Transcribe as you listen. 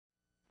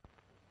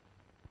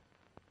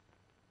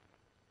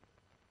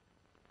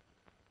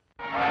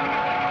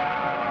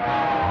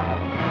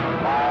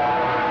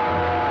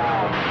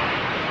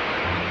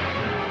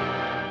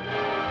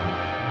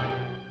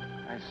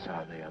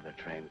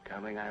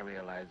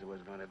there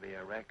was going to be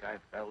a wreck. I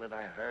felt it.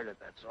 I heard it.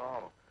 That's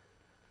all.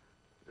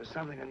 There's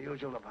something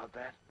unusual about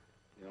that.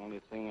 The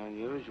only thing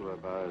unusual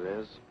about it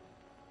is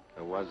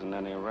there wasn't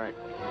any wreck.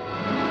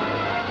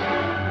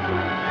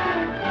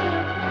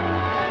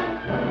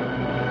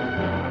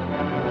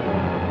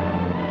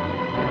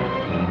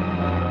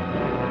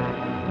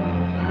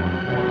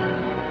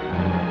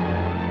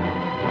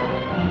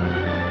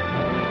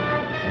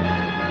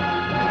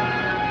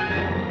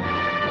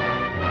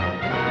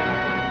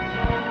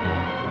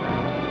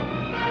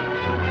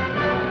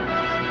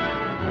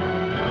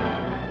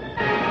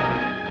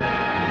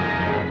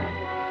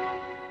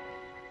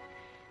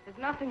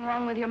 Nothing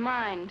wrong with your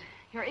mind.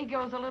 Your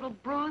ego's a little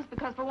bruised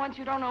because for once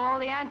you don't know all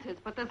the answers,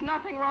 but there's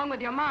nothing wrong with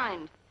your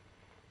mind.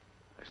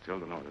 I still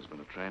don't know if there's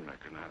been a train wreck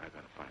or not. I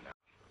gotta find out.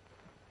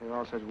 You're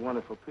all such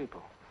wonderful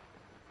people.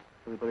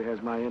 Everybody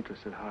has my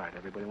interest at heart.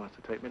 Everybody wants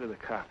to take me to the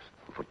cops.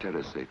 Well, for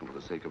Teddy's sake and for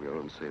the sake of your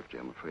own safety,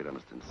 I'm afraid I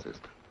must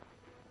insist.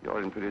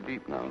 You're in pretty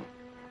deep now.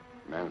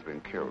 The man's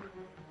been killed.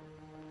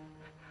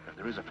 If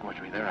there is a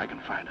forgery there, I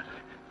can find it.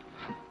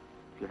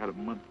 If you had a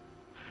month,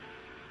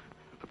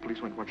 if the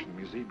police went watching the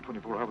museum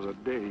 24 hours a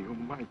day, you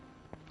might.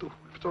 If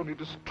it's only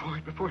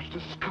destroyed before it's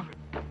discovered.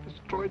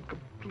 Destroyed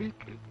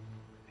completely.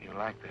 You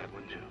like that,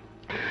 wouldn't you?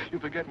 You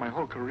forget my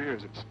whole career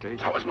is at stake.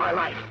 So is my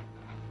life.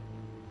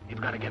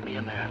 You've got to get me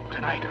in there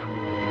tonight.